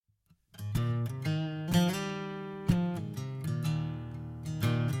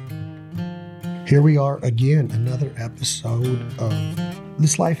Here we are again, another episode of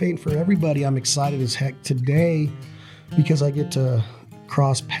This Life Ain't For Everybody. I'm excited as heck today because I get to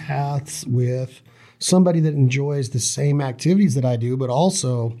cross paths with somebody that enjoys the same activities that I do, but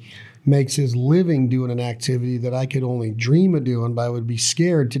also makes his living doing an activity that I could only dream of doing, but I would be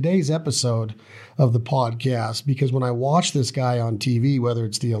scared. Today's episode of the podcast, because when I watch this guy on TV, whether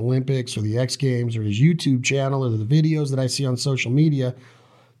it's the Olympics or the X Games or his YouTube channel or the videos that I see on social media,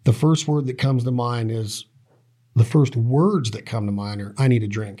 the first words that come to mind are, I need a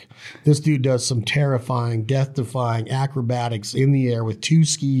drink. This dude does some terrifying, death-defying acrobatics in the air with two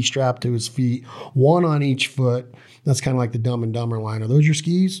skis strapped to his feet, one on each foot. That's kind of like the Dumb and Dumber line. Are those your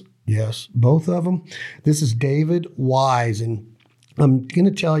skis? Yes, both of them. This is David Wise, and I'm going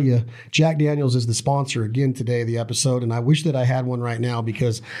to tell you, Jack Daniels is the sponsor again today of the episode, and I wish that I had one right now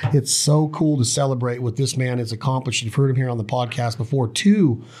because it's so cool to celebrate what this man has accomplished. You've heard him here on the podcast before.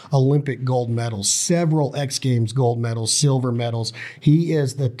 2 Olympic gold medals, several X Games gold medals, silver medals. He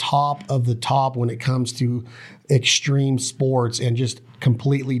is the top of the top when it comes to extreme sports and just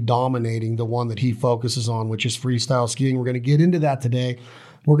completely dominating the one that he focuses on, which is freestyle skiing. We're going to get into that today.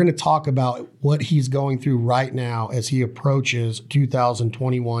 We're going to talk about what he's going through right now as he approaches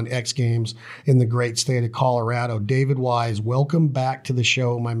 2021 X Games in the great state of Colorado. David Wise, welcome back to the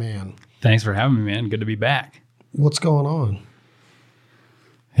show, my man. Thanks for having me, man. Good to be back. What's going on?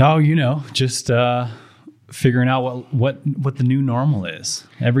 Oh, just figuring out what the new normal is.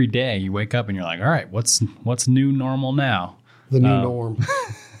 Every day you wake up and you're like, all right, what's new normal now? The new norm.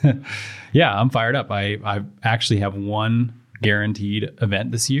 Yeah, I'm fired up. I actually have one guaranteed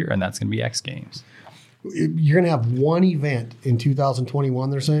event this year, and that's going to be X Games. You're going to have one event in 2021,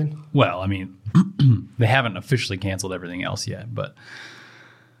 they're saying? Well, I mean, they haven't officially canceled everything else yet, but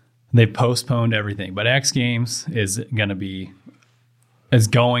they've postponed everything. But X Games is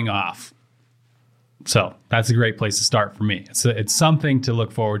going off. So that's a great place to start for me. It's something to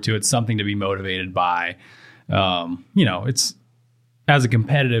look forward to. It's something to be motivated by. It's as a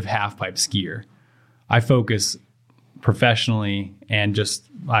competitive half-pipe skier, I focus professionally and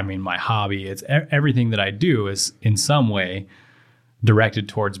my hobby. It's everything that I do is in some way directed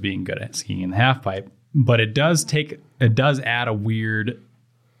towards being good at skiing in the half pipe, but it does add a weird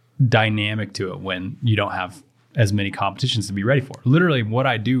dynamic to it when you don't have as many competitions to be ready for. Literally what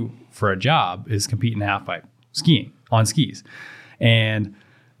I do for a job is compete in half pipe skiing on skis. And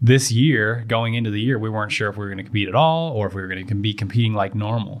this year, going into the year, we weren't sure if we were going to compete at all or if we were going to be competing like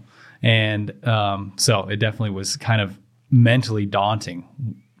normal. And so it definitely was kind of mentally daunting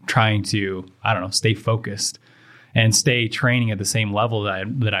trying to, stay focused and stay training at the same level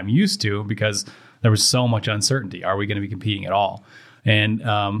that I'm used to because there was so much uncertainty. Are we going to be competing at all? And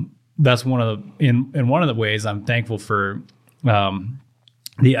that's one of the ways I'm thankful for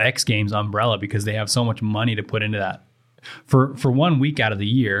the X Games umbrella because they have so much money to put into that. For 1 week out of the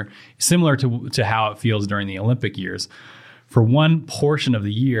year, similar to how it feels during the Olympic years, for one portion of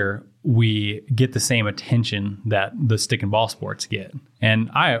the year, we get the same attention that the stick and ball sports get.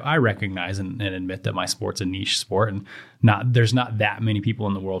 And I recognize and admit that my sport's a niche sport and there's not that many people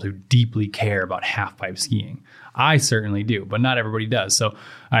in the world who deeply care about half pipe skiing. I certainly do, but not everybody does. So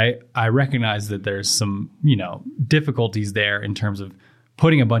I recognize that there's some, difficulties there in terms of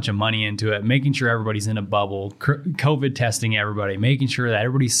putting a bunch of money into it, making sure everybody's in a bubble, COVID testing everybody, making sure that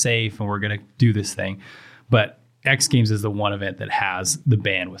everybody's safe and we're going to do this thing. But X Games is the one event that has the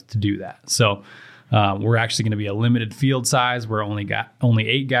bandwidth to do that. So we're actually going to be a limited field size. We're only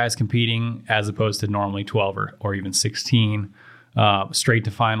 8 guys competing as opposed to normally 12 or even 16. Straight to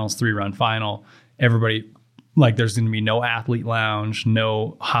finals, 3-run final. Everybody, there's going to be no athlete lounge,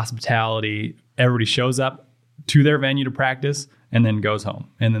 no hospitality. Everybody shows up to their venue to practice and then goes home.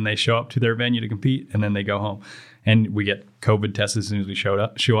 And then they show up to their venue to compete and then they go home. And we get COVID tests as soon as we show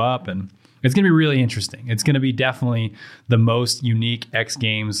up and it's going to be really interesting. It's going to be definitely the most unique X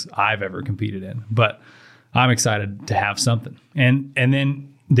Games I've ever competed in. But I'm excited to have something. And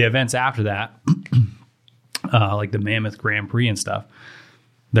then the events after that, like the Mammoth Grand Prix and stuff,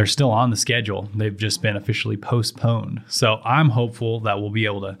 they're still on the schedule. They've just been officially postponed. So I'm hopeful that we'll be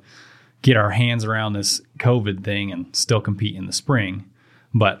able to get our hands around this COVID thing and still compete in the spring.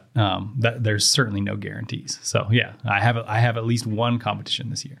 But there's certainly no guarantees. So, yeah, I have at least one competition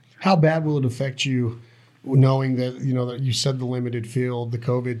this year. How bad will it affect you knowing that, that you said the limited field, the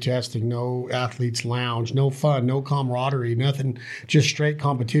COVID testing, no athletes lounge, no fun, no camaraderie, nothing, just straight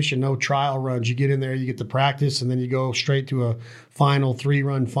competition, no trial runs. You get in there, you get the practice, and then you go straight to a final,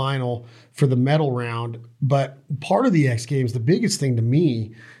 3-run final for the medal round. But part of the X Games, the biggest thing to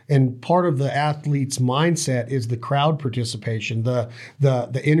me And part of the athlete's mindset is the crowd participation, the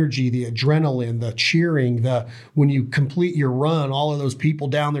energy, the adrenaline, the cheering, when you complete your run, all of those people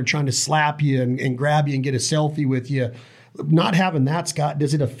down there trying to slap you and grab you and get a selfie with you. Not having that, Scott,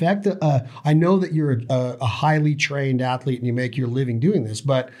 does it affect? I know that you're a highly trained athlete and you make your living doing this,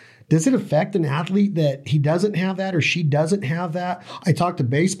 but does it affect an athlete that he doesn't have that or she doesn't have that? I talked to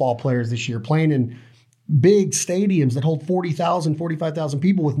baseball players this year playing in big stadiums that hold 40,000, 45,000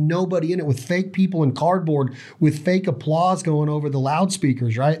 people with nobody in it, with fake people and cardboard, with fake applause going over the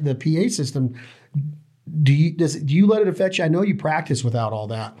loudspeakers, right? The PA system. Do you let it affect you? I know you practice without all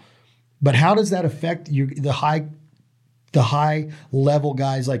that, but how does that affect the high level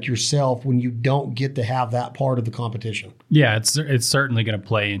guys like yourself when you don't get to have that part of the competition? Yeah, it's certainly going to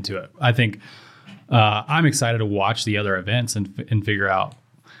play into it. I think I'm excited to watch the other events and figure out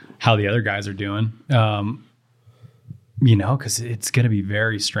how the other guys are doing. Because it's going to be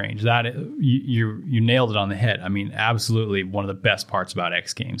very strange. That you nailed it on the head. I mean, absolutely, one of the best parts about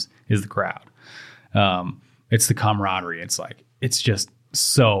X Games is the crowd. It's the camaraderie. It's just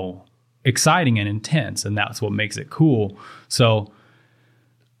so exciting and intense, and that's what makes it cool. So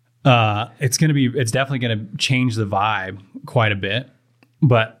it's definitely going to change the vibe quite a bit.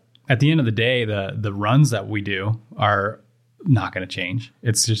 But at the end of the day, the runs that we do are not going to change.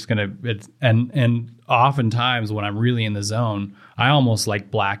 It's just going to, and oftentimes when I'm really in the zone, I almost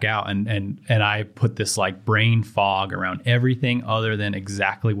black out and I put this brain fog around everything other than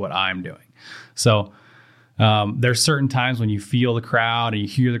exactly what I'm doing. So there's certain times when you feel the crowd and you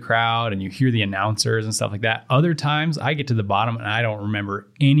hear the crowd and you hear the announcers and stuff like that. Other times I get to the bottom and I don't remember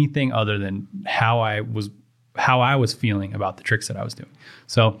anything other than how I was feeling about the tricks that I was doing.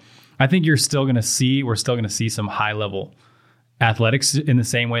 So I think we're still going to see some high level athletics in the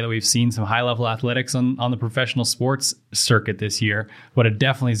same way that we've seen some high level athletics on the professional sports circuit this year, but it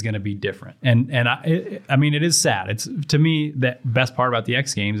definitely is going to be different. And I mean, it is sad. It's, to me, the best part about the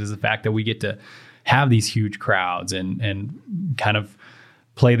X Games is the fact that we get to have these huge crowds and kind of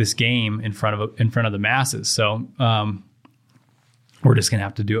play this game in front of the masses. So we're just going to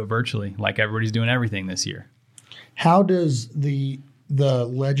have to do it virtually, like everybody's doing everything this year. How does the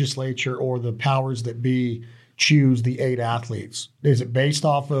legislature or the powers that be choose the 8 athletes? Is it based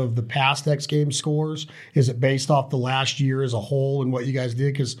off of the past X Games scores? Is it based off the last year as a whole and what you guys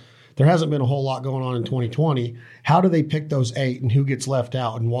did? Because there hasn't been a whole lot going on in 2020. How do they pick those 8 and who gets left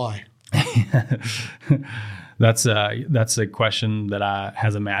out and why? That's a question that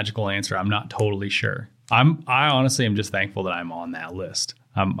has a magical answer. I'm not totally sure. I honestly am just thankful that I'm on that list.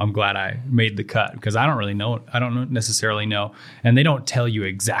 I'm glad I made the cut because I don't really know. I don't necessarily know. And they don't tell you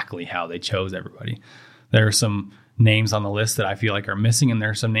exactly how they chose everybody. There are some names on the list that I feel like are missing, and there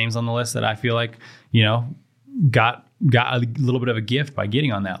are some names on the list that I feel like, got a little bit of a gift by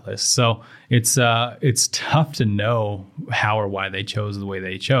getting on that list. So it's tough to know how or why they chose the way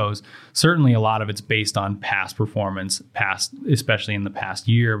they chose. Certainly a lot of it's based on past performance, especially in the past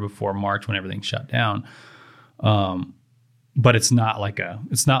year before March when everything shut down. But it's not like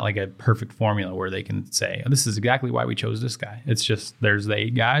a perfect formula where they can say, this is exactly why we chose this guy. It's just, there's the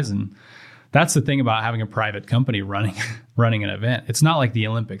 8 guys, and that's the thing about having a private company running an event. It's not like the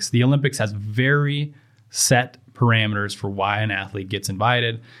Olympics. The Olympics has very set parameters for why an athlete gets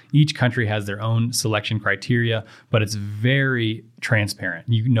invited. Each country has their own selection criteria, but it's very transparent.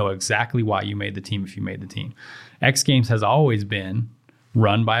 You know exactly why you made the team if you made the team. X Games has always been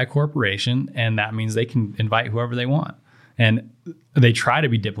run by a corporation, and that means they can invite whoever they want. And they try to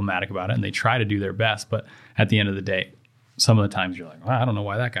be diplomatic about it, and they try to do their best. But at the end of the day, some of the times you're like, well, I don't know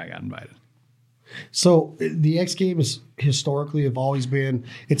why that guy got invited. So the X Games historically have always been,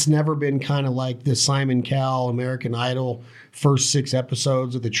 it's never been kind of like the Simon Cowell American Idol first 6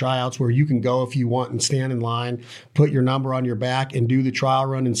 episodes of the tryouts where you can go if you want and stand in line, put your number on your back and do the trial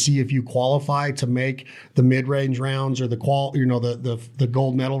run and see if you qualify to make the mid-range rounds or the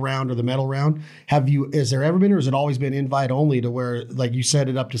gold medal round or the medal round. Has there ever been, or has it always been invite only to where, like you set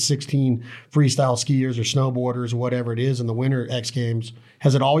it up to 16 freestyle skiers or snowboarders or whatever it is in the winter X Games?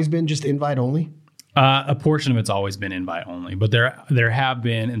 Has it always been just invite only? A portion of it's always been invite only, but there have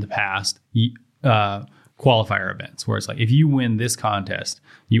been in the past qualifier events where it's like, if you win this contest,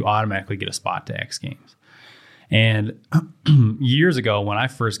 you automatically get a spot to X Games. And years ago, when I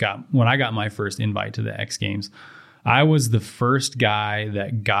got my first invite to the X Games, I was the first guy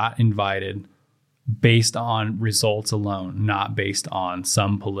that got invited based on results alone, not based on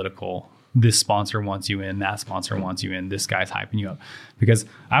some political, this sponsor wants you in, that sponsor wants you in, this guy's hyping you up. Because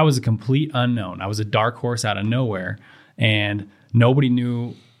I was a complete unknown. I was a dark horse out of nowhere, and nobody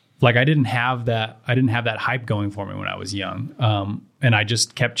knew, I didn't have that hype going for me when I was young. and I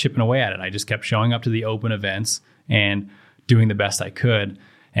just kept chipping away at it. I just kept showing up to the open events and doing the best I could.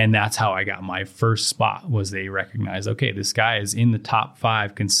 And that's how I got my first spot. Was they recognized, okay, this guy is in the top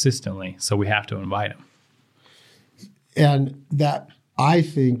 5 consistently, so we have to invite him. And that, I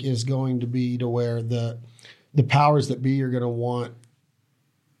think, is going to be to where the powers that be are going to want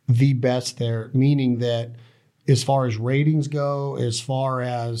the best there, meaning that as far as ratings go, as far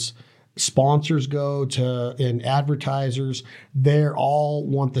as sponsors go and advertisers, they all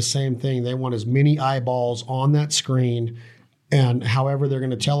want the same thing. They want as many eyeballs on that screen. And however they're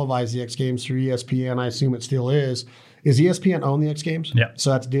going to televise the X Games through ESPN, I assume it still is. Is ESPN own the X Games? Yep. So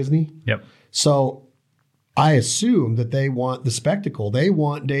that's Disney? Yep. So I assume that they want the spectacle. They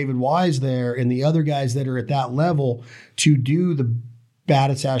want David Wise there and the other guys that are at that level to do the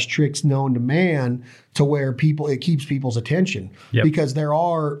baddest ass tricks known to man, to where it keeps people's attention. Yep. Because there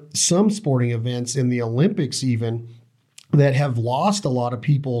are some sporting events in the Olympics even that have lost a lot of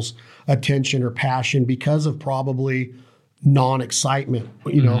people's attention or passion because of probably non-excitement,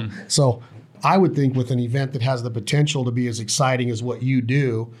 you know. So I would think with an event that has the potential to be as exciting as what you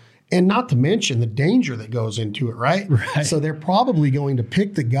do, and not to mention the danger that goes into it, right? So they're probably going to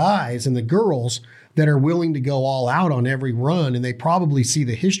pick the guys and the girls that are willing to go all out on every run, and they probably see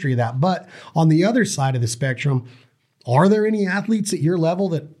the history of that. But on the other side of the spectrum, are there any athletes at your level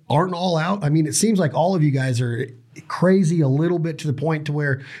that aren't all out? I mean, it seems like all of you guys are crazy a little bit, to the point to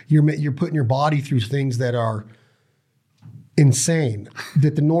where you're putting your body through things that are insane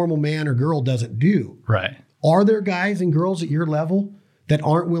that the normal man or girl doesn't do. Right. Are there guys and girls at your level that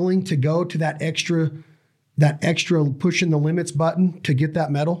aren't willing to go to that extra pushing the limits button to get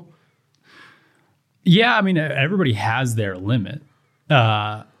that medal? Yeah, I mean, everybody has their limit.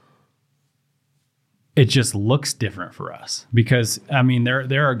 It just looks different for us because, I mean,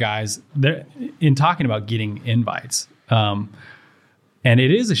 there are guys there in talking about getting invites. And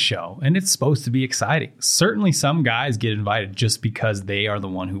it is a show, and it's supposed to be exciting. Certainly some guys get invited just because they are the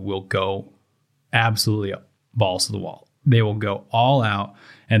one who will go absolutely balls to the wall. They will go all out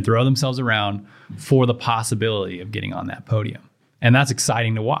and throw themselves around for the possibility of getting on that podium. And that's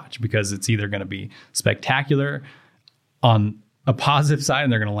exciting to watch because it's either going to be spectacular on a positive side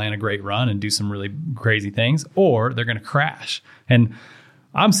and they're going to land a great run and do some really crazy things, or they're going to crash. And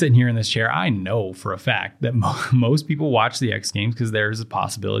I'm sitting here in this chair. I know for a fact that most people watch the X Games because there's a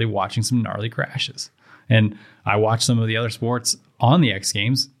possibility of watching some gnarly crashes. And I watch some of the other sports on the X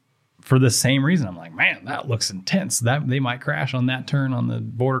Games for the same reason. I'm like, man, that looks intense. That they might crash on that turn on the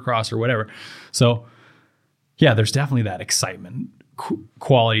border cross or whatever. So yeah, there's definitely that excitement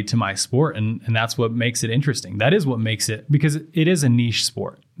quality to my sport. And that's what makes it interesting. That is what makes it, because it is a niche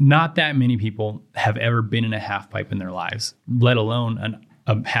sport. Not that many people have ever been in a half pipe in their lives, let alone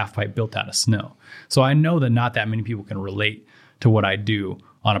a half pipe built out of snow. So I know that not that many people can relate to what I do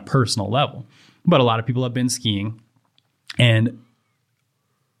on a personal level, but a lot of people have been skiing and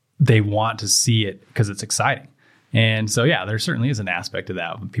they want to see it because it's exciting. And so, yeah, there certainly is an aspect of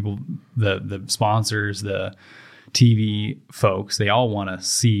that. People, the sponsors, the TV folks, they all want to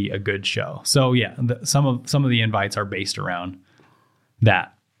see a good show. So yeah, some of the invites are based around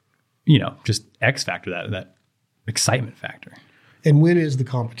that, just X factor, that excitement factor. And when is the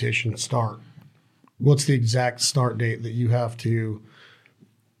competition start? What's the exact start date that you have to?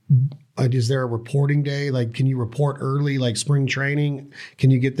 Is there a reporting day? Like, can you report early, like spring training? Can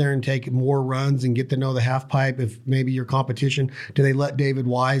you get there and take more runs and get to know the half pipe? If maybe your competition, do they let David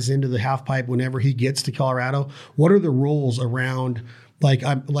Wise into the half pipe whenever he gets to Colorado? What are the rules around? Like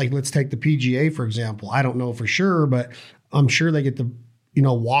let's take the PGA for example. I don't know for sure, but I'm sure they get to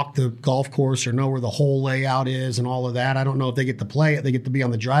walk the golf course or know where the hole layout is and all of that. I don't know if they get to play it. They get to be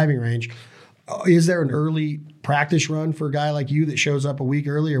on the driving range. Is there an early practice run for a guy like you that shows up a week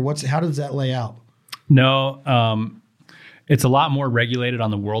early, or how does that lay out? No, it's a lot more regulated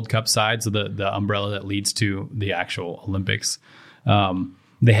on the World Cup side. So the umbrella that leads to the actual Olympics,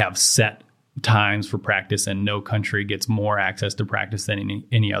 they have set times for practice, and no country gets more access to practice than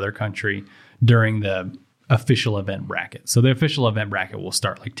any other country during the official event bracket. So the official event bracket will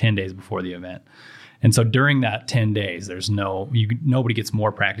start like 10 days before the event. And so during that 10 days, there's nobody gets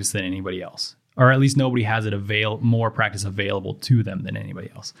more practice than anybody else, or at least nobody has more practice available to them than anybody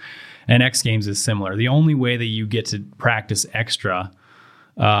else. And X Games is similar. The only way that you get to practice extra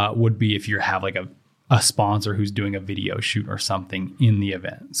would be if you have like a sponsor who's doing a video shoot or something in the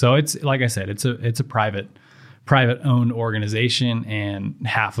event. So it's, like I said, it's a private owned organization, and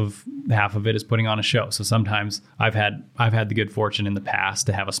half of it is putting on a show. So sometimes I've had the good fortune in the past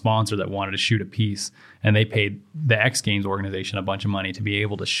to have a sponsor that wanted to shoot a piece, and they paid the X Games organization a bunch of money to be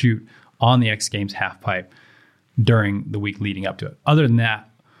able to shoot on the X Games half pipe during the week leading up to it. Other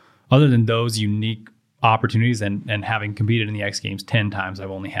than those unique opportunities and having competed in the X Games 10 times,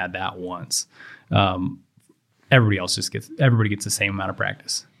 I've only had that once. Everybody gets the same amount of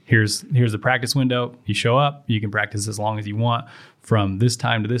practice. Here's the practice window. You show up, you can practice as long as you want from this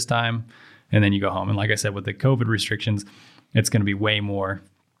time to this time, and then you go home. And like I said, with the COVID restrictions, it's going to be way more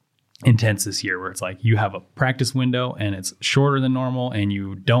intense this year, where it's like you have a practice window and it's shorter than normal, and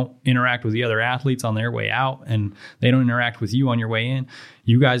you don't interact with the other athletes on their way out, and they don't interact with you on your way in.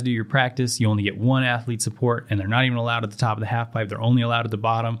 You guys do your practice. You only get one athlete support, and they're not even allowed at the top of the half pipe. They're only allowed at the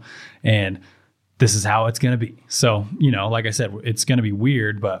bottom, and this is how it's going to be. So, like I said, it's going to be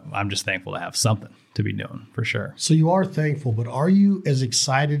weird, but I'm just thankful to have something to be doing for sure. So you are thankful, but are you as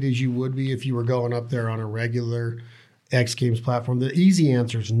excited as you would be if you were going up there on a regular X Games platform? The easy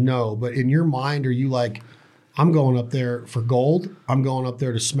answer is no, but in your mind, are you like, I'm going up there for gold. I'm going up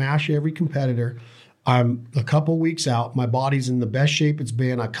there to smash every competitor. I'm a couple weeks out. My body's in the best shape it's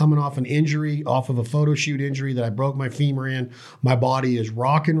been. I'm coming off an injury, off of a photo shoot injury that I broke my femur in. My body is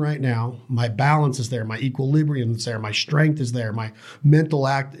rocking right now. My balance is there. My equilibrium is there. My strength is there. My mental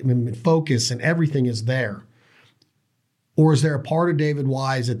focus and everything is there. Or is there a part of David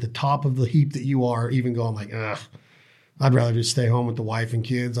Wise at the top of the heap that you are even going like, ugh, I'd rather just stay home with the wife and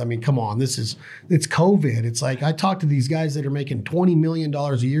kids? I mean, come on, it's COVID. It's like I talk to these guys that are making $20 million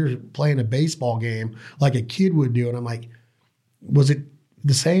a year playing a baseball game like a kid would do. And I'm like, was it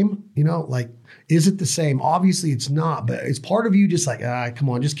the same? Is it the same? Obviously it's not, but it's part of you just like, come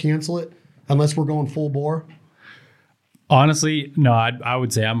on, just cancel it unless we're going full bore. Honestly, no, I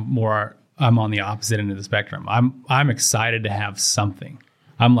would say I'm on the opposite end of the spectrum. I'm excited to have something.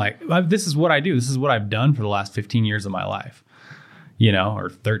 I'm like, this is what I do. This is what I've done for the last 15 years of my life, or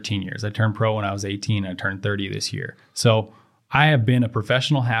 13 years. I turned pro when I was 18. I turned 30 this year. So I have been a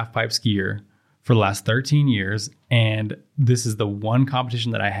professional half pipe skier for the last 13 years. And this is the one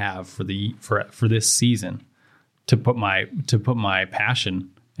competition that I have for this season to put my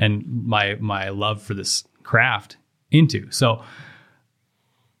passion and my love for this craft into. So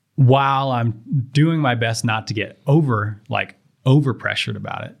while I'm doing my best not to get over pressured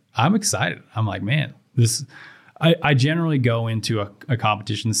about it, I'm excited. I'm like, man, I generally go into a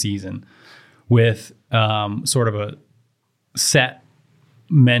competition season with sort of a set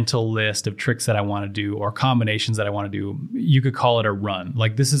mental list of tricks that I want to do or combinations that I want to do. You could call it a run.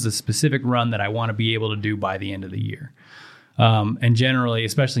 Like, this is a specific run that I want to be able to do by the end of the year. And generally,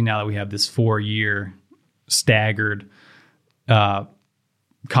 especially now that we have this 4-year staggered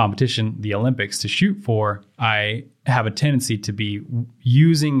competition, the Olympics, to shoot for, I have a tendency to be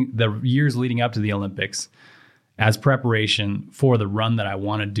using the years leading up to the Olympics as preparation for the run that I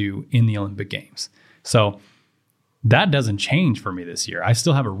want to do in the Olympic Games. So that doesn't change for me this year. I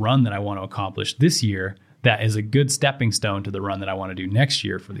still have a run that I want to accomplish this year that is a good stepping stone to the run that I want to do next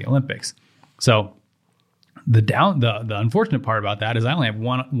year for the Olympics. So the unfortunate part about that is I only have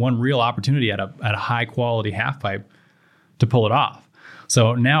one real opportunity at a high quality half pipe to pull it off.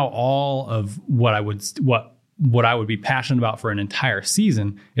 So now all of what I would be passionate about for an entire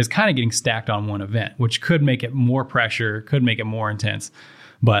season is kind of getting stacked on one event, which could make it more pressure, could make it more intense.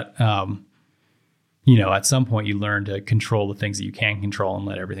 But, at some point you learn to control the things that you can control and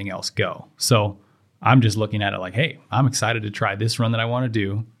let everything else go. So I'm just looking at it like, hey, I'm excited to try this run that I want to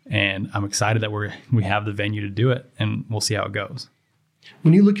do. And I'm excited that we have the venue to do it, and we'll see how it goes.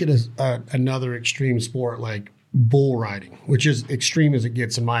 When you look at another extreme sport like bull riding, which is extreme as it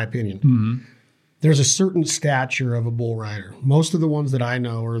gets, in my opinion, mm-hmm. There's a certain stature of a bull rider. Most of the ones that I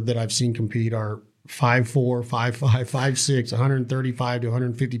know or that I've seen compete are 5'4", 5'5", 5'6", 135 to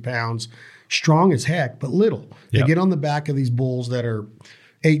 150 pounds, strong as heck, but little. Yep. They get on the back of these bulls that are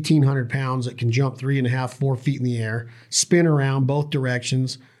 1,800 pounds that can jump 3.5, 4 feet in the air, spin around both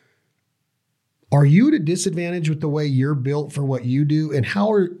directions. Are you at a disadvantage with the way you're built for what you do? And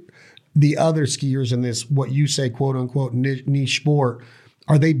how are the other skiers in this, what you say, quote unquote, niche sport,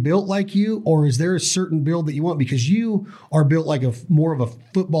 are they built like you, or is there a certain build that you want? Because you are built like more of a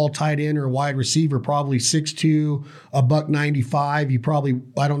football tight end or a wide receiver, probably 6'2", $195. You probably,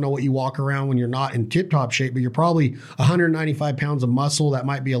 I don't know what you walk around when you're not in tip-top shape, but you're probably 195 pounds of muscle. That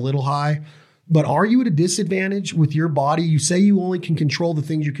might be a little high. But are you at a disadvantage with your body? You say you only can control the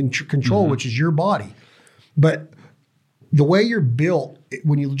things you can control, mm-hmm. which is your body. But the way you're built,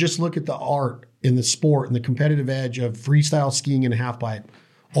 when you just look at the art in the sport and the competitive edge of freestyle skiing and half pipe,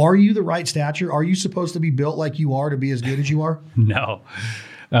 are you the right stature? Are you supposed to be built like you are to be as good as you are? No.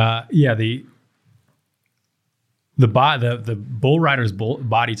 The bull rider's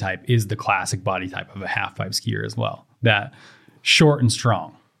body type is the classic body type of a half pipe skier as well. That short and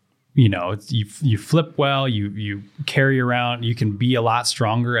strong, you flip well, you carry around, you can be a lot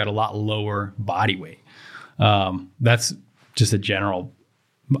stronger at a lot lower body weight. That's just a general.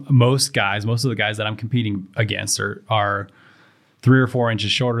 Most of the guys that I'm competing against are 3 or 4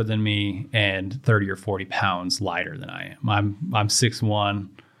 inches shorter than me and 30 or 40 pounds lighter than I am. I'm 6'1",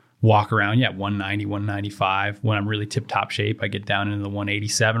 walk around, 190, 195. When I'm really tip-top shape, I get down into the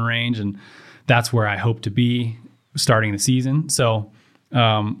 187 range, and that's where I hope to be starting the season. So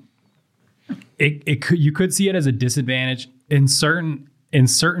you could see it as a disadvantage. In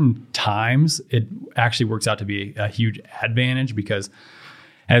certain times, it actually works out to be a huge advantage, because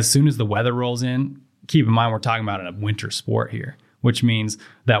as soon as the weather rolls in, keep in mind we're talking about a winter sport here, which means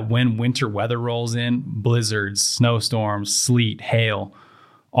that when winter weather rolls in, blizzards, snowstorms, sleet, hail,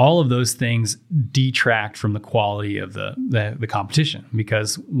 all of those things detract from the quality of the competition,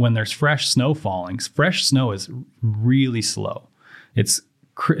 because when there's fresh snow falling, fresh snow is really slow. It's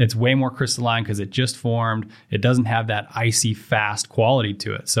way more crystalline because it just formed. It doesn't have that icy fast quality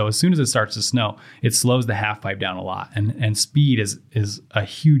to it. So as soon as it starts to snow, it slows the half pipe down a lot. And speed is a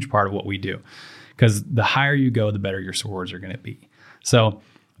huge part of what we do, because the higher you go, the better your swords are going to be. So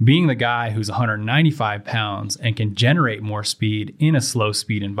being the guy who's 195 pounds and can generate more speed in a slow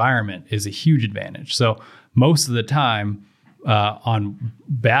speed environment is a huge advantage. So most of the time on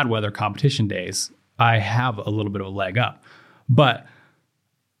bad weather competition days, I have a little bit of a leg up. But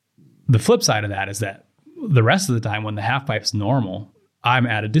the flip side of that is that the rest of the time when the half pipe's normal, I'm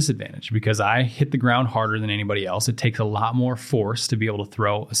at a disadvantage because I hit the ground harder than anybody else. It takes a lot more force to be able to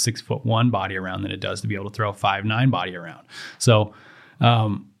throw a 6'1" body around than it does to be able to throw a 5'9" body around. So,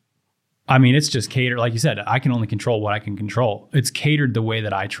 it's just catered. Like you said, I can only control what I can control. It's catered the way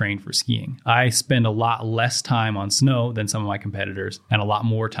that I train for skiing. I spend a lot less time on snow than some of my competitors and a lot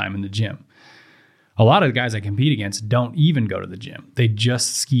more time in the gym. A lot of the guys I compete against don't even go to the gym. They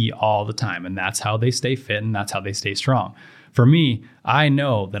just ski all the time, and that's how they stay fit and that's how they stay strong. For me, I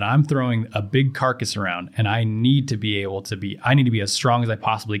know that I'm throwing a big carcass around, and I need to be as strong as I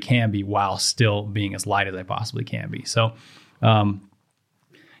possibly can be while still being as light as I possibly can be. So,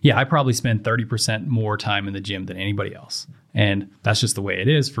 I probably spend 30% more time in the gym than anybody else. And that's just the way it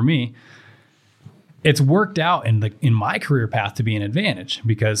is for me. It's worked out in my career path to be an advantage,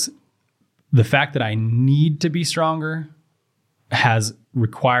 because the fact that I need to be stronger has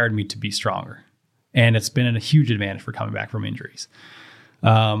required me to be stronger. And it's been a huge advantage for coming back from injuries.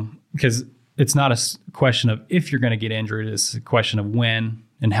 Because it's not a question of if you're going to get injured, it's a question of when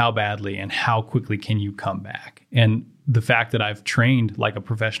and how badly and how quickly can you come back. And the fact that I've trained like a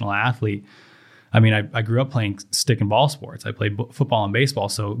professional athlete, I grew up playing stick and ball sports. I played football and baseball,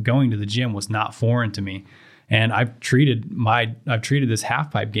 so going to the gym was not foreign to me. And I've treated this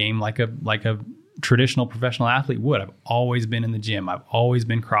half pipe game like a traditional professional athlete would. I've always been in the gym. I've always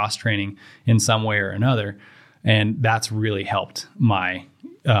been cross training in some way or another, and that's really helped my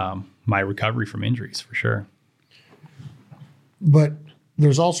recovery from injuries for sure. But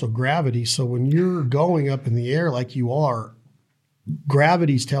there's also gravity. So when you're going up in the air like you are,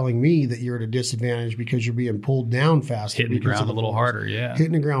 gravity's telling me that you're at a disadvantage because you're being pulled down faster. Hitting the ground a little harder, yeah.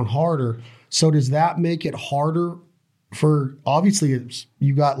 Hitting the ground harder. So does that make it harder for, obviously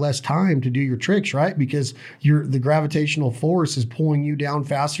you got less time to do your tricks, right? Because the gravitational force is pulling you down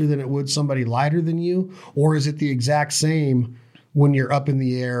faster than it would somebody lighter than you? Or is it the exact same when you're up in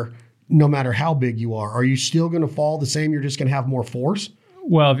the air, no matter how big you are? Are you still going to fall the same? You're just going to have more force?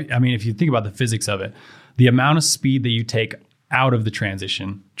 Well, if you think about the physics of it, the amount of speed that you take out of the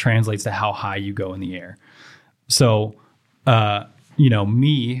transition translates to how high you go in the air. So,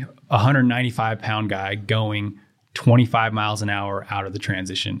 me, a 195-pound guy going 25 miles an hour out of the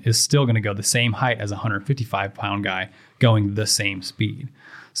transition is still going to go the same height as a 155-pound guy going the same speed.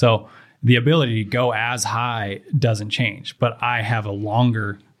 So the ability to go as high doesn't change, but I have a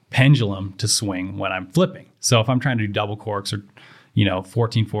longer pendulum to swing when I'm flipping. So if I'm trying to do double corks or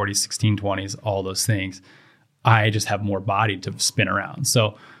 1440s, 1620s, all those things, I just have more body to spin around.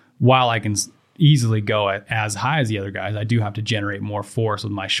 So while I can easily go as high as the other guys, I do have to generate more force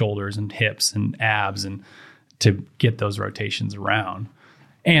with my shoulders and hips and abs and to get those rotations around.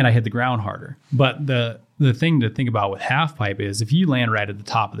 And I hit the ground harder. But the thing to think about with half pipe is if you land right at the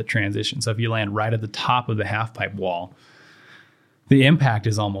top of the transition, so if you land right at the top of the half pipe wall, the impact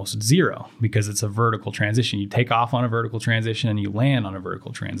is almost zero because it's a vertical transition. You take off on a vertical transition and you land on a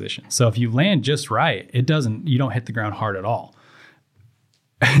vertical transition. So if you land just right, you don't hit the ground hard at all.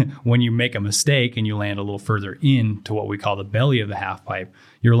 when you make a mistake and you land a little further into what we call the belly of the half pipe,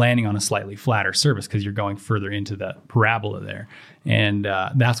 you're landing on a slightly flatter surface because you're going further into the parabola there. And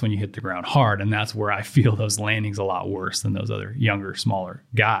that's when you hit the ground hard. And that's where I feel those landings a lot worse than those other younger, smaller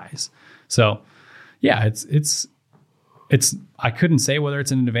guys. So yeah, it's I couldn't say whether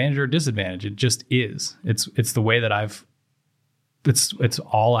it's an advantage or a disadvantage. It just is. It's the way that it's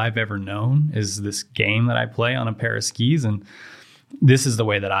all I've ever known is this game that I play on a pair of skis. And this is the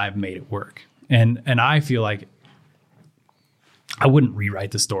way that I've made it work. And I feel like I wouldn't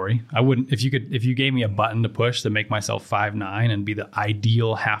rewrite the story. I wouldn't, if you gave me a button to push to make myself 5'9" and be the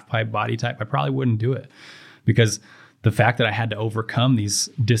ideal half pipe body type, I probably wouldn't do it, because the fact that I had to overcome these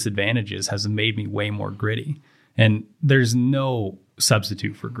disadvantages has made me way more gritty. And there's no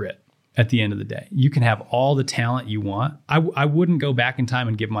substitute for grit at the end of the day. You can have all the talent you want. I wouldn't go back in time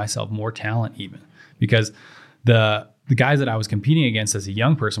and give myself more talent even, because the guys that I was competing against as a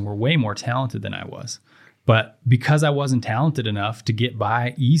young person were way more talented than I was. But because I wasn't talented enough to get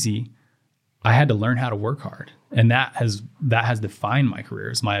by easy, I had to learn how to work hard. And that has defined my career,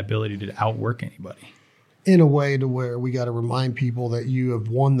 is my ability to outwork anybody. In a way to where we got to remind people that you have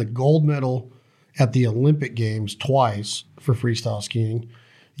won the gold medal at the Olympic Games twice for freestyle skiing.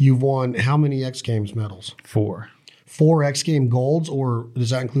 You've won how many X Games medals? 4. 4 X Game golds, or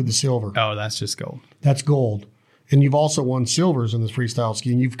does that include the silver? Oh, that's just gold. That's gold. And you've also won silvers in this freestyle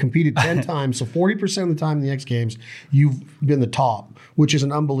skiing. You've competed 10 times. So 40% of the time in the X Games, you've been the top, which is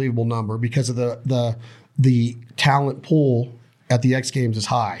an unbelievable number because of the talent pool at the X Games is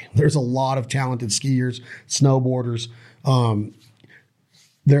high. There's a lot of talented skiers, snowboarders.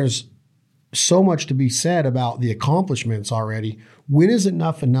 There's so much to be said about the accomplishments already. When is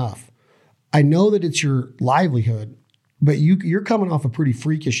enough enough? I know that it's your livelihood, but you're coming off a pretty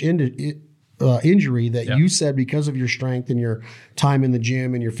freakish injury that you said because of your strength and your time in the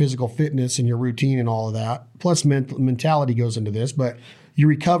gym and your physical fitness and your routine and all of that. Plus mentality goes into this, but your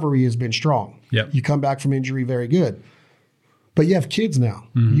recovery has been strong. Yep. You come back from injury very good. But you have kids now.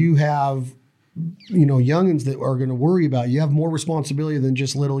 Mm-hmm. You have, youngins that are going to worry about you. You have more responsibility than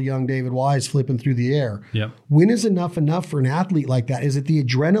just little young David Wise flipping through the air. Yep. When is enough for an athlete like that? Is it the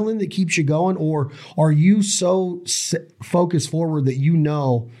adrenaline that keeps you going, or are you so focused forward that you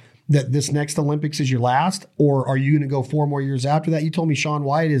know that this next Olympics is your last, or are you going to go 4 more years after that? You told me Shaun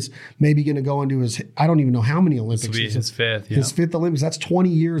White is maybe going to go into I don't even know how many Olympics. This will be his 5th. Yeah. His 5th Olympics. That's 20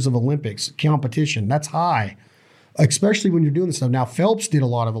 years of Olympics competition. That's high, especially when you're doing this stuff. Now, Phelps did a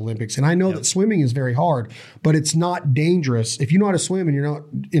lot of Olympics, and I know that swimming is very hard, but it's not dangerous. If you know how to swim and you're not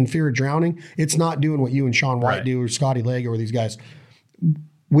in fear of drowning, it's not doing what you and Shaun White do, or Scotty Lego, or these guys.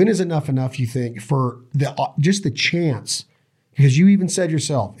 When is enough, you think, for just the chance? Because you even said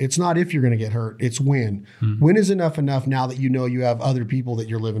yourself, it's not if you're going to get hurt, it's when. Mm-hmm. When is enough now that you know you have other people that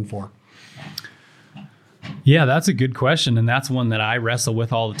you're living for? Yeah, that's a good question. And that's one that I wrestle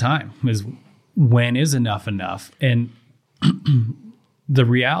with all the time, is when is enough? And the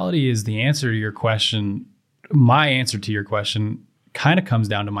reality is the answer to your question, my answer to your question kind of comes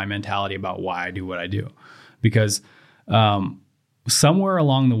down to my mentality about why I do what I do. Because somewhere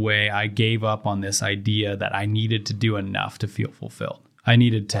along the way, I gave up on this idea that I needed to do enough to feel fulfilled. I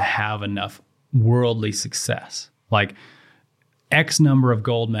needed to have enough worldly success. Like X number of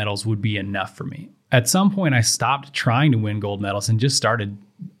gold medals would be enough for me. At some point, I stopped trying to win gold medals and just started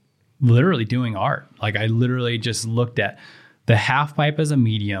literally doing art. Like I literally just looked at the half pipe as a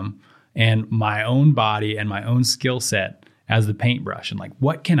medium and my own body and my own skill set as the paintbrush. And like,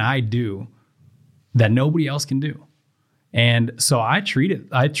 what can I do that nobody else can do? And so I treat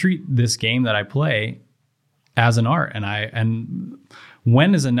this game that I play as an art. And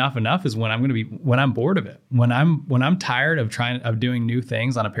when is enough is when I'm bored of it. When I'm tired of doing new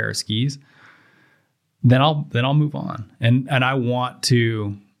things on a pair of skis, then I'll move on. And I don't want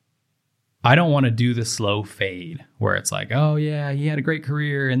to do the slow fade where it's like, oh yeah, he had a great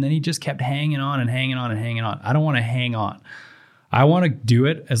career and then he just kept hanging on and hanging on and hanging on. I don't want to hang on. I want to do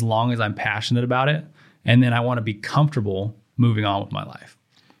it as long as I'm passionate about it. And then I want to be comfortable moving on with my life.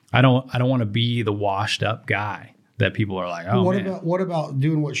 I don't want to be the washed up guy that people are like, oh, what about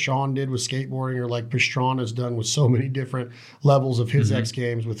doing what Shaun did with skateboarding, or like Pastrana's done with so many different levels of his X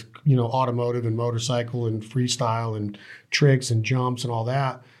Games with, automotive and motorcycle and freestyle and tricks and jumps and all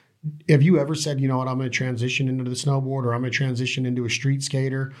that. Have you ever said, you know what, I'm going to transition into the snowboard, or I'm going to transition into a street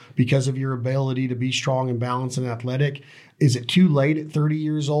skater because of your ability to be strong and balanced and athletic? Is it too late at 30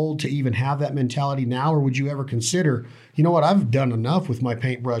 years old to even have that mentality now? Or would you ever consider, you know what, I've done enough with my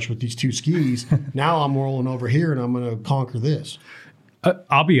paintbrush with these 2 skis. Now I'm rolling over here and I'm going to conquer this.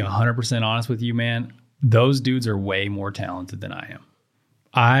 I'll be 100% honest with you, man. Those dudes are way more talented than I am.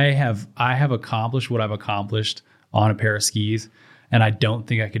 I have accomplished what I've accomplished on a pair of skis, and I don't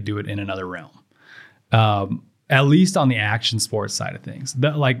think I could do it in another realm. At least on the action sports side of things.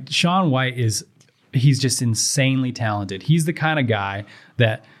 Like Shaun White he's just insanely talented. He's the kind of guy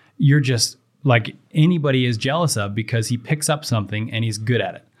that you're just like anybody is jealous of because he picks up something and he's good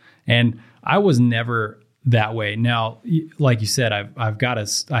at it. And I was never that way. Now, like you said, I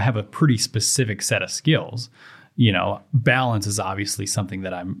have a pretty specific set of skills. Balance is obviously something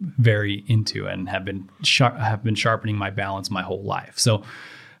that I'm very into and have been sharpening my balance my whole life. So,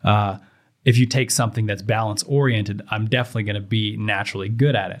 if you take something that's balance oriented, I'm definitely going to be naturally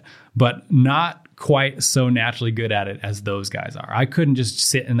good at it, but not quite so naturally good at it as those guys are. I couldn't just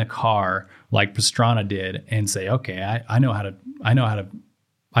sit in the car like Pastrana did and say, okay, I know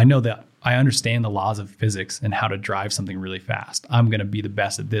that I understand the laws of physics and how to drive something really fast. I'm going to be the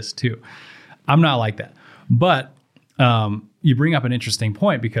best at this too. I'm not like that. But you bring up an interesting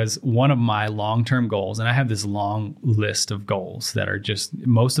point, because one of my long-term goals, and I have this long list of goals that are just,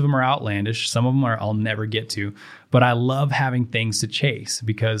 most of them are outlandish. Some of them I'll never get to, but I love having things to chase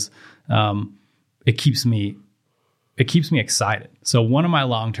because it keeps me excited. So one of my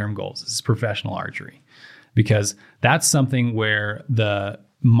long-term goals is professional archery, because that's something where the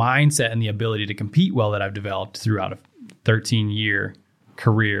mindset and the ability to compete well that I've developed throughout a 13-year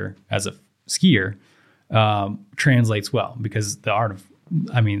career as a skier translates well, because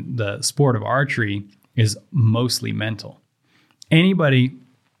the sport of archery is mostly mental. Anybody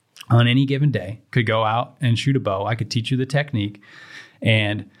on any given day could go out and shoot a bow. I could teach you the technique,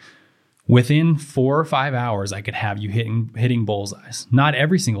 and within 4 or 5 hours, I could have you hitting bullseyes. Not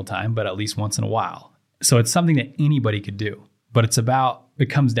every single time, but at least once in a while. So it's something that anybody could do, but it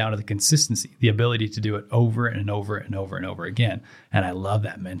comes down to the consistency, the ability to do it over and over and over and over again. And I love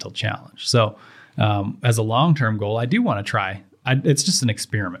that mental challenge. So as a long-term goal, I do want to try. It's just an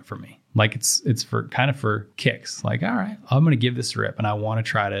experiment for me. Like it's for kicks. Like, all right, I'm going to give this a rip, and I want to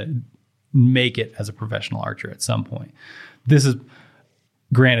try to make it as a professional archer at some point. This is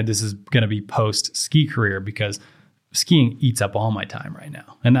going to be post ski career, because skiing eats up all my time right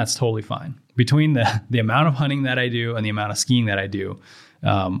now, and that's totally fine. Between the amount of hunting that I do and the amount of skiing that I do,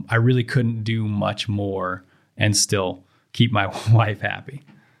 I really couldn't do much more and still keep my wife happy.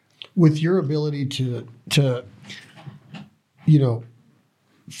 With your ability to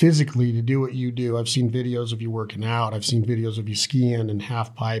physically to do what you do, I've seen videos of you working out. I've seen videos of you skiing and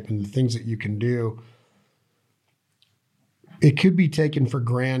half pipe and the things that you can do. It could be taken for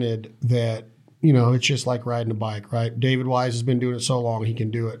granted that, it's just like riding a bike, right? David Wise has been doing it so long, he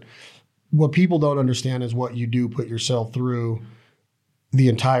can do it. What people don't understand is what you do put yourself through the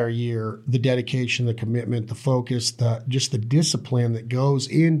entire year, the dedication, the commitment, the focus, just the discipline that goes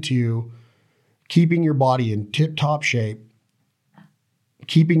into keeping your body in tip-top shape,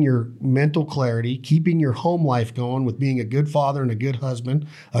 keeping your mental clarity, keeping your home life going with being a good father and a good husband,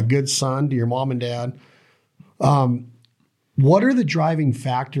 a good son to your mom and dad. What are the driving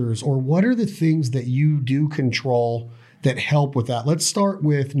factors, or what are the things that you do control that help with that? Let's start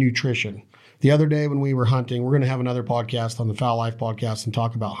with nutrition. The other day when we were hunting, we're going to have another podcast on the Foul Life podcast and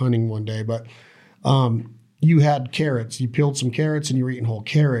talk about hunting one day, but you had carrots. You peeled some carrots and you were eating whole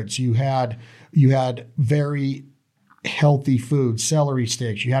carrots. You had very healthy food, celery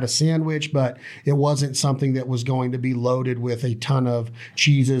sticks. You had a sandwich, but it wasn't something that was going to be loaded with a ton of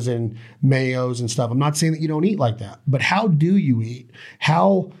cheeses and mayos and stuff. I'm not saying that you don't eat like that, but how do you eat?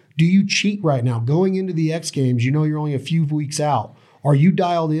 How do you cheat right now? Going into the X Games, you're only a few weeks out. Are you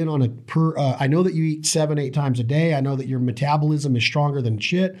dialed in on I know that you eat 7-8 times a day. I know that your metabolism is stronger than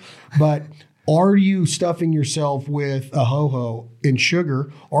shit, but are you stuffing yourself with a ho-ho in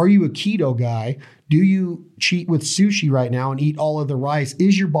sugar? Are you a keto guy? Do you cheat with sushi right now and eat all of the rice?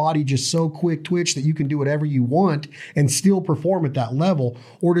 Is your body just so quick twitch that you can do whatever you want and still perform at that level?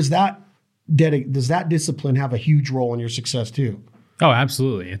 Or does that discipline have a huge role in your success too? Oh,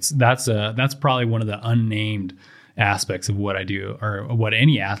 absolutely. That's probably one of the unnamed aspects of what I do, or what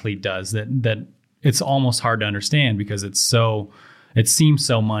any athlete does, that it's almost hard to understand because it seems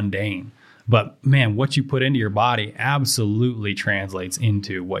so mundane. But man, what you put into your body absolutely translates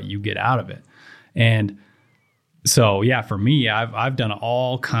into what you get out of it. And so, yeah, for me, I've done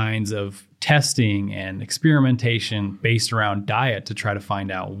all kinds of testing and experimentation based around diet to try to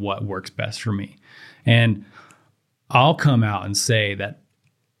find out what works best for me. And I'll come out and say that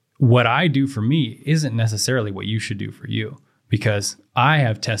what I do for me isn't necessarily what you should do for you, because I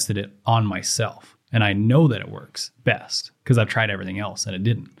have tested it on myself and I know that it works best because I've tried everything else and it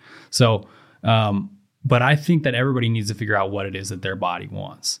didn't. So but I think that everybody needs to figure out what it is that their body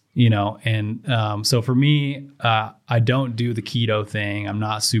wants, And so for me, I don't do the keto thing. I'm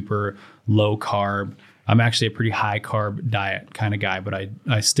not super low carb. I'm actually a pretty high carb diet kind of guy, but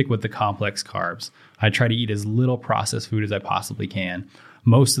I stick with the complex carbs. I try to eat as little processed food as I possibly can.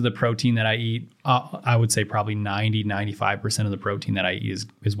 Most of the protein that I eat, I would say probably 95% of the protein that I eat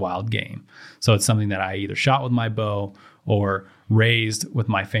is wild game. So it's something that I either shot with my bow or raised with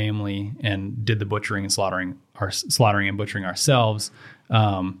my family and did the butchering and slaughtering and butchering ourselves.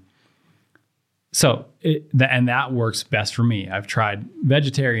 And that works best for me. I've tried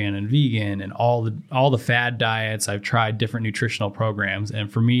vegetarian and vegan and all the fad diets. I've tried different nutritional programs.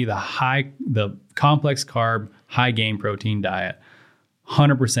 And for me, the complex carb, high gain protein diet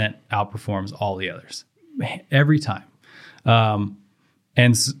 100% outperforms all the others every time.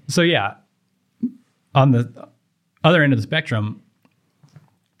 So yeah, on the other end of the spectrum,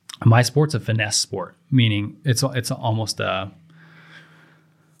 my sport's a finesse sport, meaning it's almost I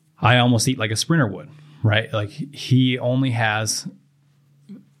almost eat like a sprinter would, right? Like he only has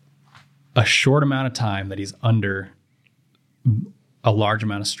a short amount of time that he's under a large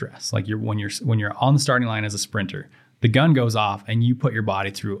amount of stress. Like when you're on the starting line as a sprinter, the gun goes off and you put your body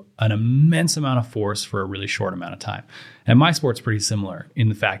through an immense amount of force for a really short amount of time. And my sport's pretty similar in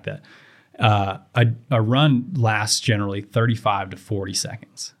the fact that a run lasts generally 35 to 40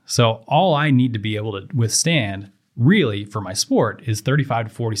 seconds. So all I need to be able to withstand really for my sport is 35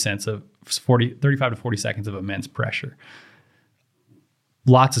 to 40 seconds of immense pressure.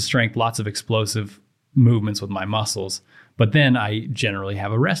 Lots of strength, lots of explosive movements with my muscles. But then I generally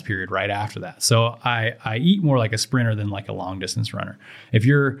have a rest period right after that. So I eat more like a sprinter than like a long distance runner. If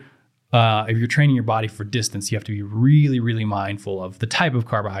you're training your body for distance, you have to be really, really mindful of the type of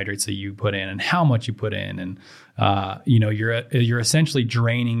carbohydrates that you put in and how much you put in. And, you're essentially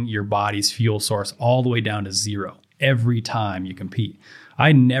draining your body's fuel source all the way down to zero every time you compete.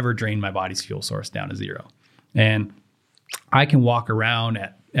 I never drain my body's fuel source down to zero. And I can walk around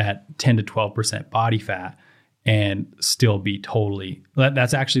at 10 to 12% body fat and still be totally,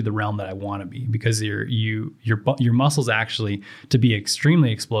 that's actually the realm that I want to be, because your muscles actually, to be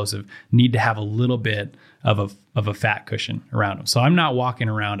extremely explosive, need to have a little bit of a fat cushion around them. So I'm not walking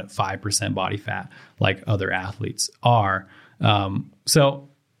around at 5% body fat like other athletes are. So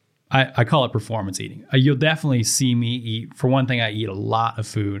I call it performance eating. You'll definitely see me eat. For one thing, I eat a lot of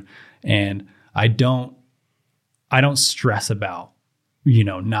food, and I don't stress about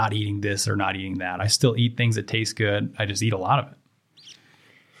not eating this or not eating that. I still eat things that taste good. I just eat a lot of it.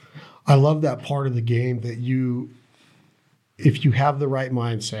 I love that part of the game that if you have the right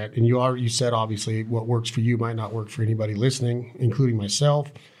mindset, and you said, obviously, what works for you might not work for anybody listening, including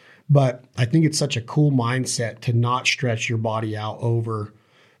myself. But I think it's such a cool mindset to not stretch your body out over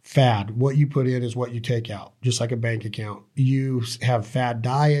fad. What you put in is what you take out, just like a bank account. You have fad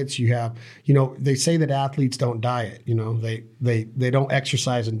diets. You have, they say that athletes don't diet. They don't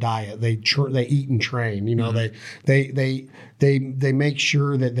exercise and diet. They eat and train. Mm-hmm. They make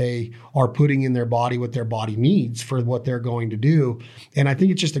sure that they are putting in their body what their body needs for what they're going to do. And I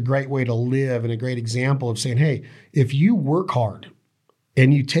think it's just a great way to live and a great example of saying, hey, if you work hard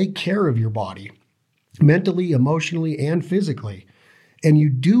and you take care of your body mentally, emotionally, and physically, and you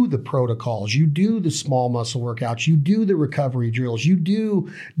do the protocols, you do the small muscle workouts, you do the recovery drills, you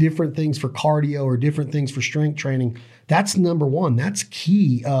do different things for cardio or different things for strength training. That's number one. That's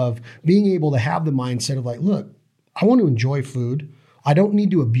key of being able to have the mindset of like, look, I want to enjoy food. I don't need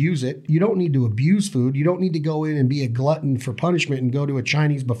to abuse it. You don't need to abuse food. You don't need to go in and be a glutton for punishment and go to a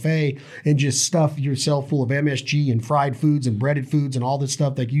Chinese buffet and just stuff yourself full of MSG and fried foods and breaded foods and all this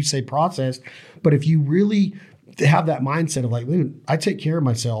stuff, like you say, processed. But if you really have that mindset of like, dude, I take care of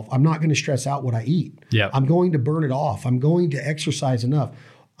myself. I'm not going to stress out what I eat. Yeah. I'm going to burn it off. I'm going to exercise enough.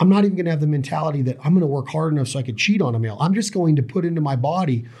 I'm not even going to have the mentality that I'm going to work hard enough so I could cheat on a meal. I'm just going to put into my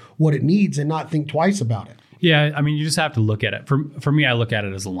body what it needs and not think twice about it. Yeah. I mean, you just have to look at it. For me, I look at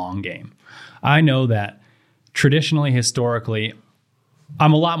it as a long game. I know that traditionally, historically,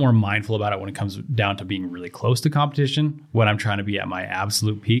 I'm a lot more mindful about it when it comes down to being really close to competition, when I'm trying to be at my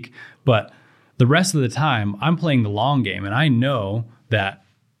absolute peak. But the rest of the time, I'm playing the long game, and I know that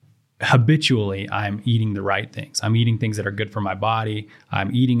habitually I'm eating the right things. I'm eating things that are good for my body.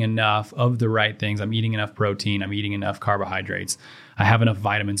 I'm eating enough of the right things. I'm eating enough protein. I'm eating enough carbohydrates. I have enough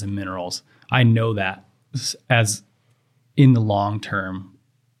vitamins and minerals. I know that as in the long term.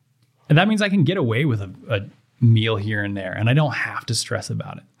 And that means I can get away with a meal here and there, and I don't have to stress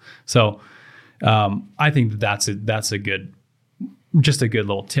about it. So I think that's a good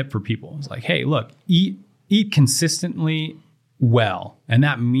little tip for people. It's like, hey, look, eat consistently well. And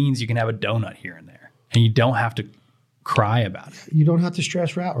that means you can have a donut here and there. and you don't have to cry about it. You don't have to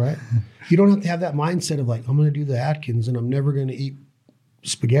stress out, right? You don't have to have that mindset of like, I'm going to do the Atkins and I'm never going to eat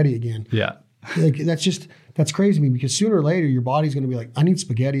spaghetti again. Yeah. Like that's crazy to me, because sooner or later your body's going to be like, I need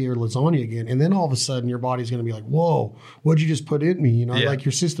spaghetti or lasagna again. And then all of a sudden your body's going to be like, whoa, what'd you just put in me? You know, like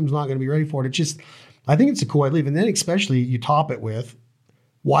your system's not going to be ready for it. It just, I think it's a cool way to live. And then especially you top it with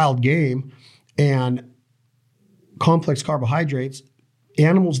wild game and complex carbohydrates,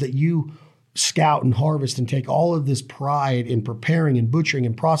 animals that you scout and harvest and take all of this pride in preparing and butchering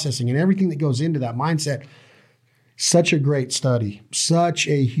and processing and everything that goes into that mindset. Such a great study, such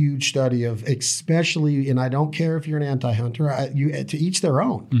a huge study of, especially, and I don't care if you're an anti-hunter, to each their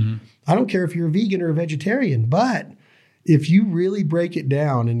own. Mm-hmm. I don't care if you're a vegan or a vegetarian, but if you really break it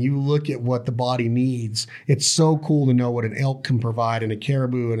down and you look at what the body needs, it's so cool to know what an elk can provide and a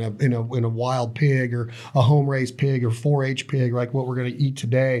caribou and in a wild pig or a home-raised pig or 4-H pig, like what we're going to eat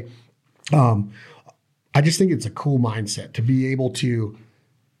today. I just think it's a cool mindset to be able to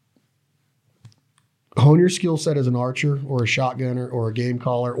hone your skill set as an archer or a shotgunner or a game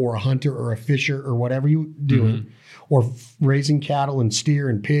caller or a hunter or a fisher or whatever you're doing, or raising cattle and steer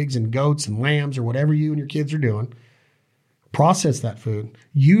and pigs and goats and lambs or whatever you and your kids are doing. Process that food.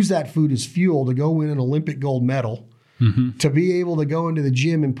 Use that food as fuel to go win an Olympic gold medal, to be able to go into the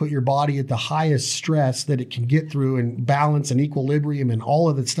gym and put your body at the highest stress that it can get through, and balance and equilibrium and all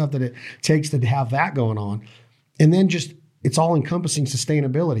of the stuff that it takes to have that going on. And then just, it's all encompassing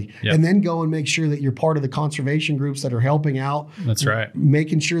sustainability. Yep. And then go and make sure that you're part of the conservation groups that are helping out. That's right.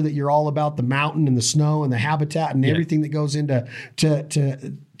 Making sure that you're all about the mountain and the snow and the habitat and everything that goes into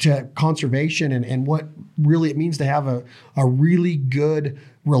to conservation and what really it means to have a really good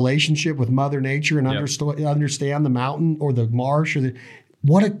relationship with Mother Nature and understand the mountain or the marsh or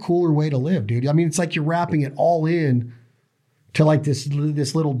what a cooler way to live, dude. I mean, it's like you're wrapping it all in to like this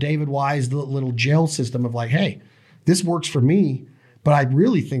little David Wise little gel system of like, hey, this works for me. But I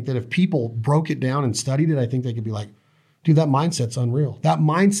really think that if people broke it down and studied it, I think they could be like, dude, that mindset's unreal. That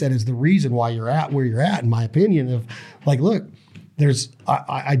mindset is the reason why you're at where you're at, in my opinion, of like, look,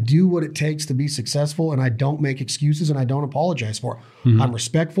 I do what it takes to be successful, and I don't make excuses and I don't apologize for it. Mm-hmm. I'm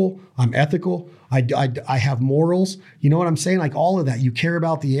respectful. I'm ethical. I have morals. You know what I'm saying? Like all of that. You care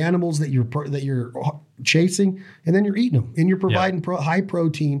about the animals that you're chasing, and then you're eating them, and you're providing high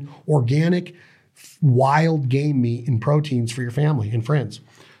protein, organic, wild game meat and proteins for your family and friends.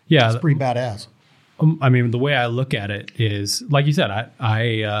 Yeah, it's pretty badass. I mean, the way I look at it is, like you said,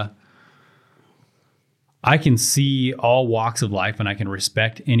 I can see all walks of life and I can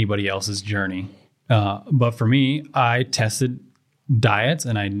respect anybody else's journey. But for me, I tested diets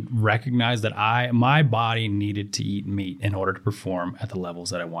and I recognized that my body needed to eat meat in order to perform at the levels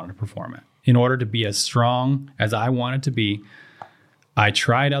that I wanted to perform at. In order to be as strong as I wanted to be, I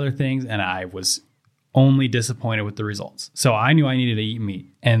tried other things and I was only disappointed with the results. So I knew I needed to eat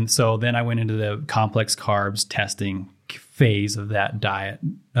meat. And so then I went into the complex carbs testing phase of that diet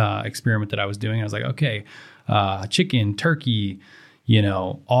experiment that I was doing. I was like, okay, chicken, turkey,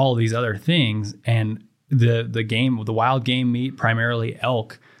 all these other things. And the wild game meat, primarily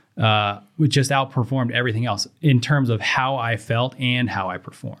elk, just outperformed everything else in terms of how I felt and how I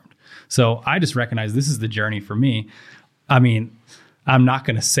performed. So I just recognized this is the journey for me. I mean, I'm not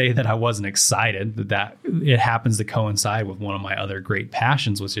going to say that I wasn't excited that it happens to coincide with one of my other great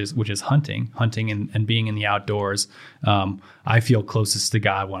passions, which is hunting and being in the outdoors. I feel closest to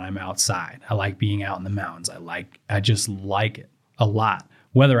God when I'm outside. I like being out in the mountains. I just like it a lot.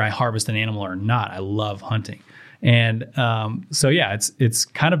 Whether I harvest an animal or not, I love hunting. And so yeah, it's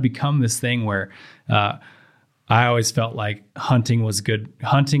kind of become this thing where I always felt like hunting was good.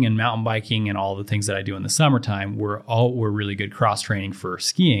 Hunting and mountain biking and all the things that I do in the summertime were really good cross training for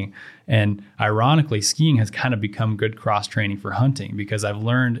skiing. And ironically, skiing has kind of become good cross training for hunting because I've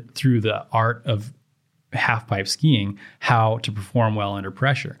learned through the art of half pipe skiing how to perform well under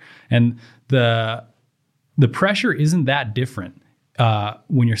pressure. And the pressure isn't that different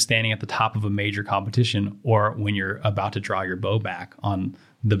when you're standing at the top of a major competition or when you're about to draw your bow back on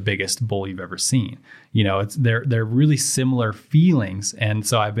the biggest bull you've ever seen. They're really similar feelings. And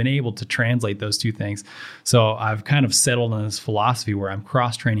so I've been able to translate those two things. So I've kind of settled on this philosophy where I'm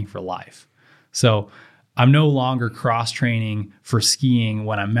cross training for life. So I'm no longer cross training for skiing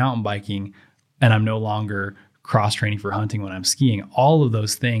when I'm mountain biking, and I'm no longer cross training for hunting when I'm skiing. All of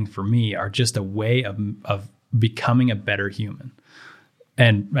those things for me are just a way of becoming a better human.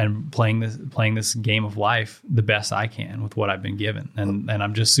 And playing this game of life the best I can with what I've been given, and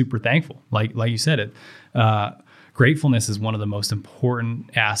I'm just super thankful. Like you said, growing gratefulness is one of the most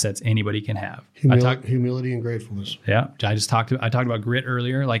important assets anybody can have. Humility and gratefulness. Yeah. I talked about grit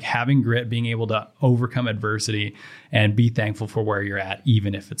earlier, like having grit, being able to overcome adversity and be thankful for where you're at,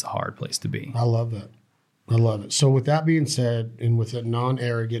 even if it's a hard place to be. I love that. I love it. So with that being said, and with a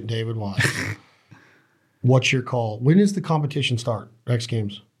non-arrogant David Wise, what's your call? When does the competition start? X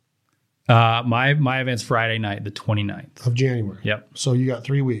Games? My event's Friday night, the 29th of January. Yep. So you got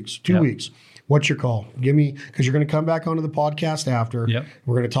 3 weeks, 2 weeks. What's your call? Give me, because you're going to come back onto the podcast after. Yep.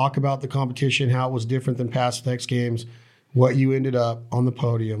 We're going to talk about the competition, how it was different than past X Games, what you ended up on the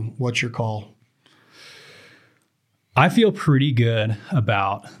podium. What's your call? I feel pretty good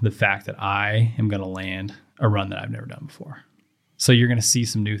about the fact that I am going to land a run that I've never done before. So you're going to see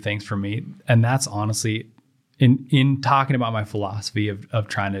some new things from me. And that's honestly, in talking about my philosophy of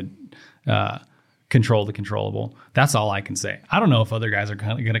trying to control the controllable, that's all I can say. I don't know if other guys are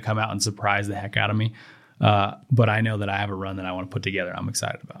going to come out and surprise the heck out of me. But I know that I have a run that I want to put together I'm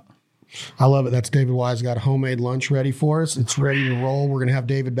excited about. I love it. That's David Wise. Got a homemade lunch ready for us. It's ready to roll. We're going to have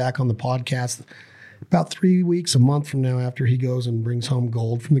David back on the podcast about 3 weeks, a month from now, after he goes and brings home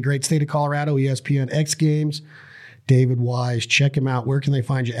gold from the great state of Colorado, ESPN X Games. David Wise. Check him out. Where can they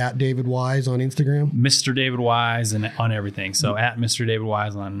find you? At David Wise on Instagram? Mr. David Wise and on everything. So at Mr. David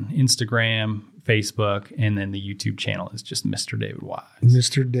Wise on Instagram, Facebook, and then the YouTube channel is just Mr. David Wise.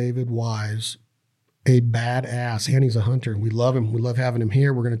 Mr. David Wise, a badass, and he's a hunter. We love him. We love having him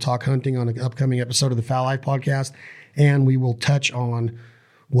here. We're going to talk hunting on an upcoming episode of the Fowl Life podcast, and we will touch on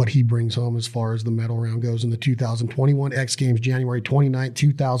what he brings home as far as the medal round goes in the 2021 X Games, January 29th,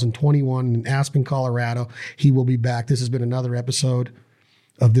 2021 in Aspen, Colorado. He will be back. This has been another episode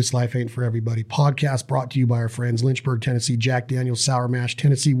of This Life Ain't For Everybody podcast, brought to you by our friends Lynchburg, Tennessee, Jack Daniel's Sour Mash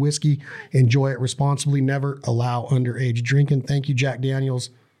Tennessee Whiskey. Enjoy it responsibly. Never allow underage drinking. Thank you, Jack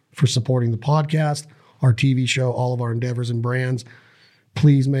Daniel's, for supporting the podcast, our TV show, all of our endeavors and brands.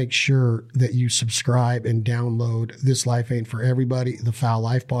 Please make sure that you subscribe and download This Life Ain't For Everybody, the Fowl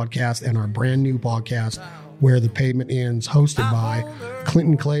Life podcast, and our brand new podcast, Where the Pavement Ends, hosted by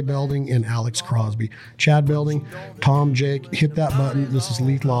Clinton Clay Belding and Alex Crosby. Chad Belding, Tom, Jake, hit that button. This is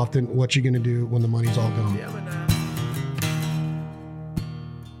Leith Lofton. What you going to do when the money's all gone?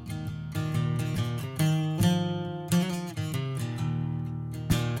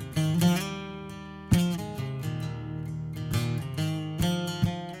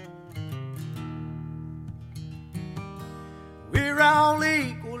 We're all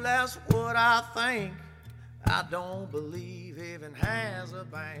equal, that's what I think. I don't believe heaven has a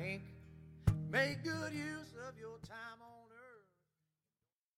bank. Make good use of your time on